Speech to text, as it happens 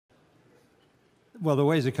Well, the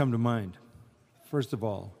ways that come to mind, first of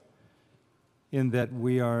all, in that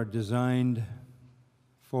we are designed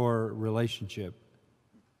for relationship.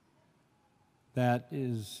 That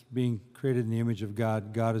is being created in the image of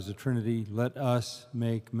God. God is a Trinity. Let us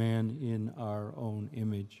make man in our own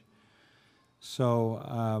image.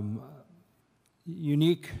 So,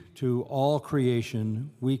 unique to all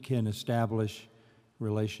creation, we can establish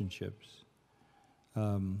relationships.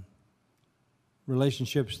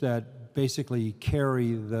 Relationships that basically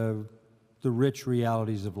carry the rich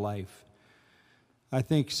realities of life. I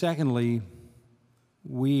think, secondly,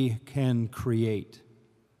 we can create.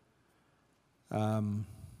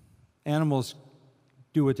 Animals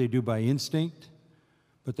do what they do by instinct,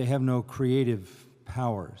 but they have no creative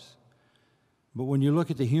powers. But when you look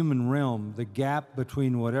at the human realm, the gap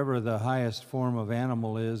between whatever the highest form of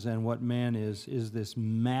animal is and what man is this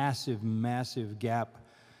massive, massive gap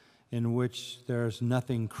in which there's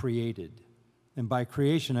nothing created. And by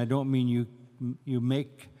creation, I don't mean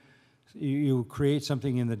you create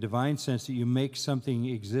something in the divine sense, that you make something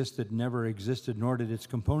exist that never existed, nor did its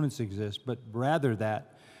components exist, but rather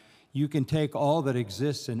that you can take all that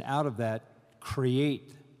exists and out of that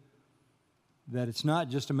create. That it's not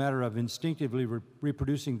just a matter of instinctively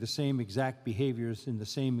reproducing the same exact behaviors in the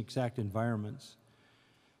same exact environments.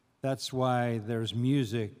 That's why there's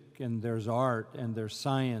music, and there's art, and there's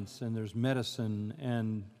science, and there's medicine,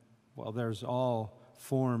 and, well, there's all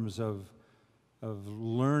forms of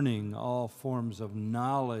learning, all forms of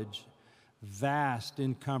knowledge, vast,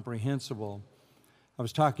 incomprehensible. I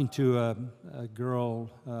was talking to a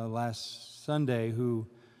girl last Sunday who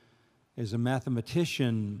is a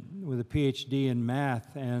mathematician with a PhD in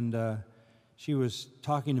math, and she was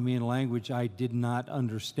talking to me in a language I did not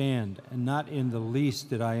understand, and not in the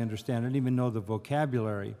least did I understand. I didn't even know the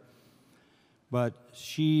vocabulary. But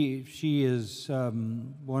she is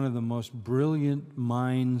one of the most brilliant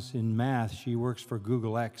minds in math. She works for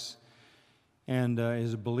Google X and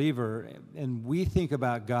is a believer. And we think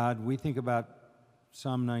about God, we think about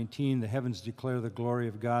Psalm 19, the heavens declare the glory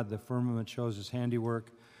of God, the firmament shows his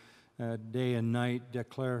handiwork. Day and night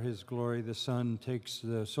declare his glory. The sun takes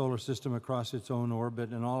the solar system across its own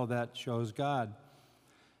orbit, and all of that shows God.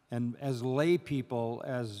 And as lay people,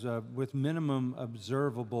 as with minimum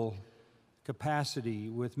observable capacity,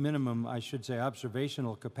 with minimum, I should say,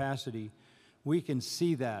 observational capacity, we can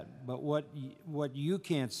see that. But what you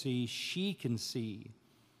can't see, she can see.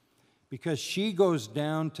 Because she goes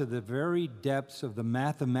down to the very depths of the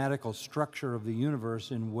mathematical structure of the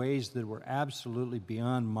universe in ways that were absolutely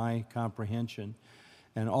beyond my comprehension.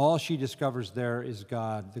 And all she discovers there is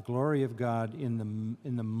God, the glory of God in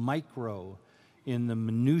the micro, in the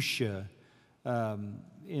minutia,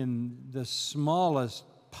 in the smallest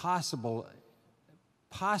possible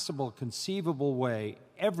conceivable way.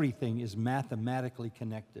 Everything is mathematically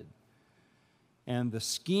connected. And the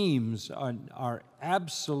schemes are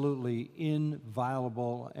absolutely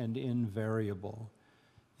inviolable and invariable.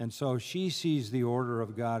 And so she sees the order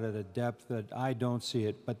of God at a depth that I don't see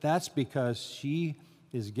it. But that's because she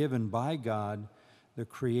is given by God the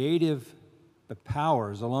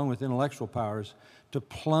powers, along with intellectual powers, to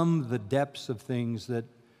plumb the depths of things that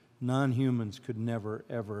non-humans could never,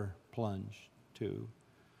 ever plunge to.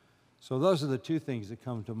 So those are the two things that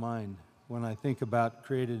come to mind when I think about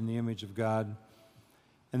created in the image of God.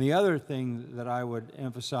 And the other thing that I would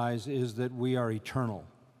emphasize is that we are eternal.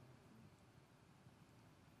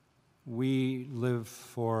 We live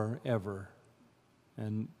forever.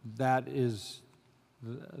 And that is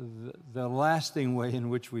the lasting way in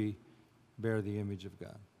which we bear the image of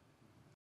God.